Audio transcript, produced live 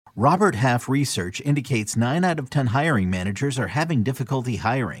Robert Half research indicates 9 out of 10 hiring managers are having difficulty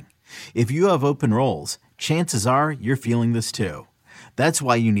hiring. If you have open roles, chances are you're feeling this too. That's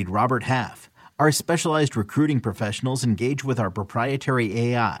why you need Robert Half. Our specialized recruiting professionals engage with our proprietary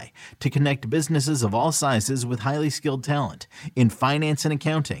AI to connect businesses of all sizes with highly skilled talent in finance and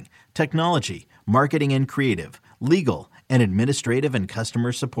accounting, technology, marketing and creative, legal, and administrative and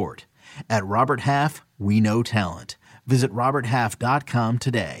customer support. At Robert Half, we know talent. Visit roberthalf.com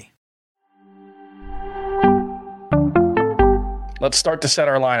today. Let's start to set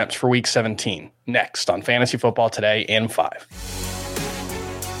our lineups for Week 17 next on Fantasy Football Today in 5.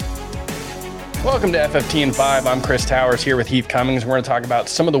 Welcome to FFT in 5. I'm Chris Towers here with Heath Cummings. We're going to talk about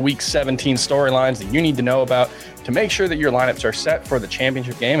some of the Week 17 storylines that you need to know about to make sure that your lineups are set for the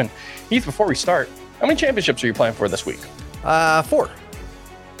championship game. And Heath, before we start, how many championships are you playing for this week? 4.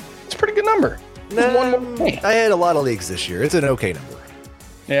 It's a pretty good number. One more. I had a lot of leagues this year. It's an okay number.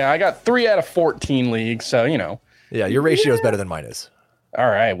 Yeah, I got 3 out of 14 leagues, so, you know. Yeah, your ratio is better than mine is. All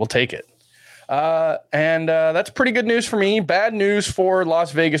right, we'll take it. And that's pretty good news for me. Bad news for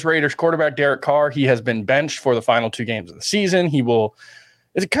Las Vegas Raiders quarterback Derek Carr. He has been benched for the final 2 games of the season.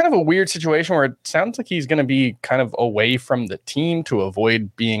 It's kind of a weird situation where it sounds like he's going to be kind of away from the team to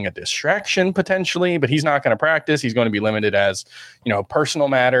avoid being a distraction potentially, but he's not going to practice. He's going to be limited as, a personal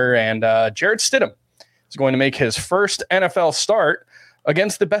matter. And Jarrett Stidham is going to make his first NFL start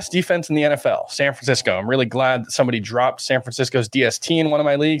against the best defense in the NFL, San Francisco. I'm really glad that somebody dropped San Francisco's DST in one of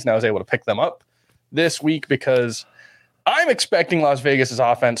my leagues, and I was able to pick them up this week because I'm expecting Las Vegas's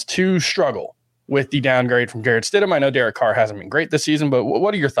offense to struggle with the downgrade from Jarrett Stidham. I know Derek Carr hasn't been great this season, but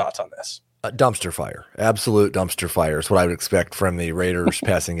what are your thoughts on this? Dumpster fire. Absolute dumpster fire is what I would expect from the Raiders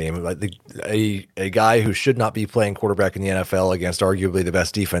passing game. A guy who should not be playing quarterback in the NFL against arguably the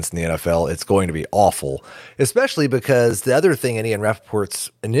best defense in the NFL, it's going to be awful, especially because the other thing in Ian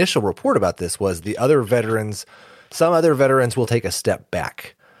Rappaport's initial report about this was some other veterans will take a step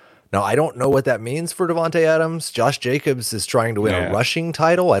back. Now, I don't know what that means for Davante Adams. Josh Jacobs is trying to win a rushing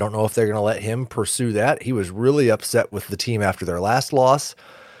title. I don't know if they're going to let him pursue that. He was really upset with the team after their last loss.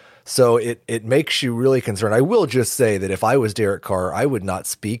 So it makes you really concerned. I will just say that if I was Derek Carr, I would not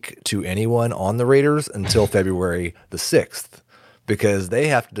speak to anyone on the Raiders until February the 6th, because they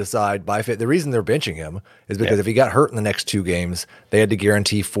have to decide the reason they're benching him is because if he got hurt in the next 2 games, they had to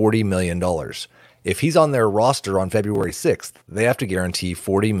guarantee $40 million. If he's on their roster on February 6th, they have to guarantee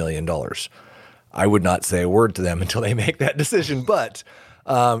 $40 million. I would not say a word to them until they make that decision. But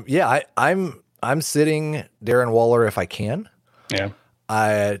I'm sitting Darren Waller if I can. Yeah.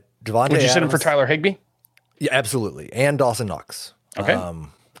 Devontae Would you sit him Adams, for Tyler Higbee? Yeah, absolutely. And Dawson Knox. Okay.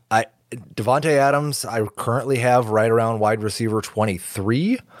 Devontae Adams, I currently have right around wide receiver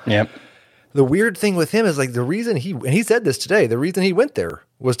 23. Yep. The weird thing with him is the reason he said this today, the reason he went there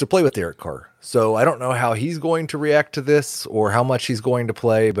was to play with Derek Carr. So I don't know how he's going to react to this or how much he's going to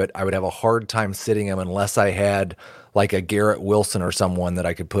play, but I would have a hard time sitting him unless I had like a Garrett Wilson or someone that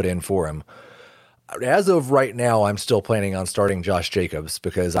I could put in for him. As of right now, I'm still planning on starting Josh Jacobs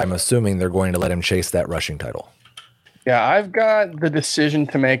because I'm assuming they're going to let him chase that rushing title. Yeah, I've got the decision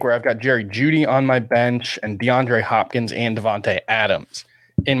to make where I've got Jerry Jeudy on my bench and DeAndre Hopkins and Davante Adams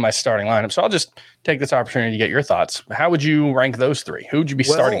in my starting lineup. So I'll just take this opportunity to get your thoughts. How would you rank those 3? Who would you be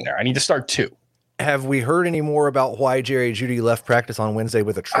starting there? I need to start 2. Have we heard any more about why Jerry Jeudy left practice on Wednesday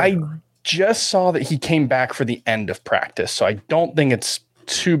with a trigger? I just saw that he came back for the end of practice, so I don't think it's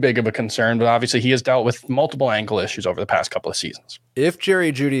too big of a concern, but obviously he has dealt with multiple ankle issues over the past couple of seasons. If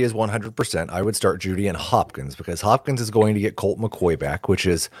Jerry Jeudy is 100%, I would start Jeudy and Hopkins because Hopkins is going to get Colt McCoy back, which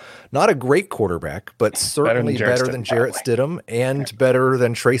is not a great quarterback, but certainly better than Jarrett Stidham and better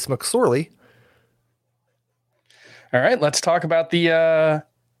than Trace McSorley. All right, let's talk about the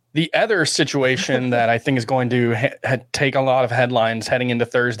other situation that I think is going to take a lot of headlines heading into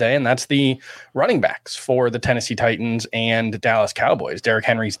Thursday, and that's the running backs for the Tennessee Titans and Dallas Cowboys. Derrick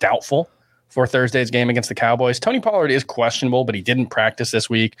Henry's doubtful for Thursday's game against the Cowboys. Tony Pollard is questionable, but he didn't practice this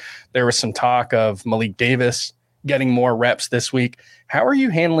week. There was some talk of Malik Davis getting more reps this week. How are you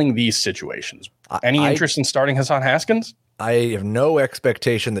handling these situations? Any interest in starting Hassan Haskins? I have no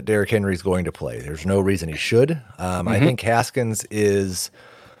expectation that Derrick Henry is going to play. There's no reason he should. I think Haskins is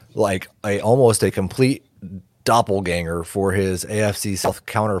like almost a complete doppelganger for his AFC South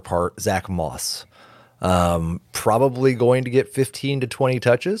counterpart, Zach Moss. Probably going to get 15 to 20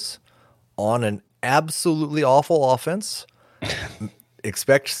 touches on an absolutely awful offense.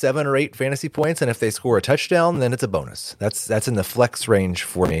 Expect 7 or 8 fantasy points, and if they score a touchdown, then it's a bonus. That's in the flex range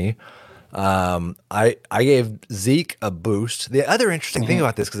for me. I gave Zeke a boost. The other interesting thing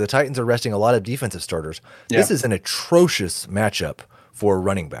about this, because the Titans are resting a lot of defensive starters, this is an atrocious matchup for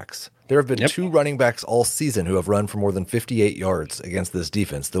running backs. There have been 2 running backs all season who have run for more than 58 yards against this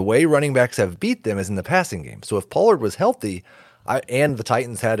defense. The way running backs have beat them is in the passing game. So if Pollard was healthy and the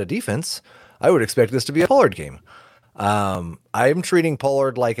Titans had a defense, I would expect this to be a Pollard game. I'm treating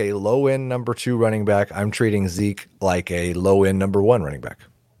Pollard like a low-end number 2 running back. I'm treating Zeke like a low-end number 1 running back.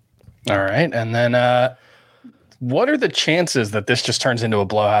 All right. And then what are the chances that this just turns into a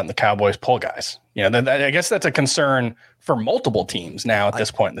blowout and the Cowboys pull guys? You know, I guess that's a concern for multiple teams now at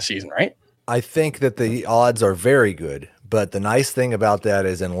this point in the season, right? I think that the odds are very good, but the nice thing about that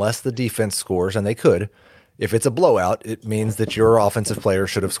is unless the defense scores, and they could, if it's a blowout, it means that your offensive player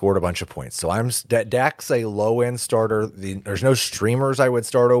should have scored a bunch of points. So Dak's a low-end starter. There's no streamers I would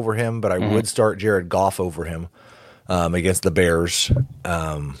start over him, but I would start Jared Goff over him against the Bears.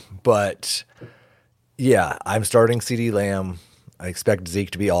 But yeah, I'm starting CeeDee Lamb. I expect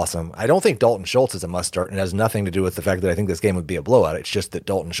Zeke to be awesome. I don't think Dalton Schultz is a must start, and it has nothing to do with the fact that I think this game would be a blowout. It's just that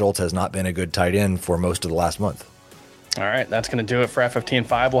Dalton Schultz has not been a good tight end for most of the last month. All right, that's going to do it for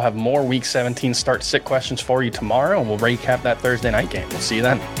F15.5. We'll have more Week 17 start-sit questions for you tomorrow, and we'll recap that Thursday night game. We'll see you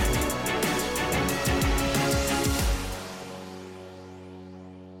then.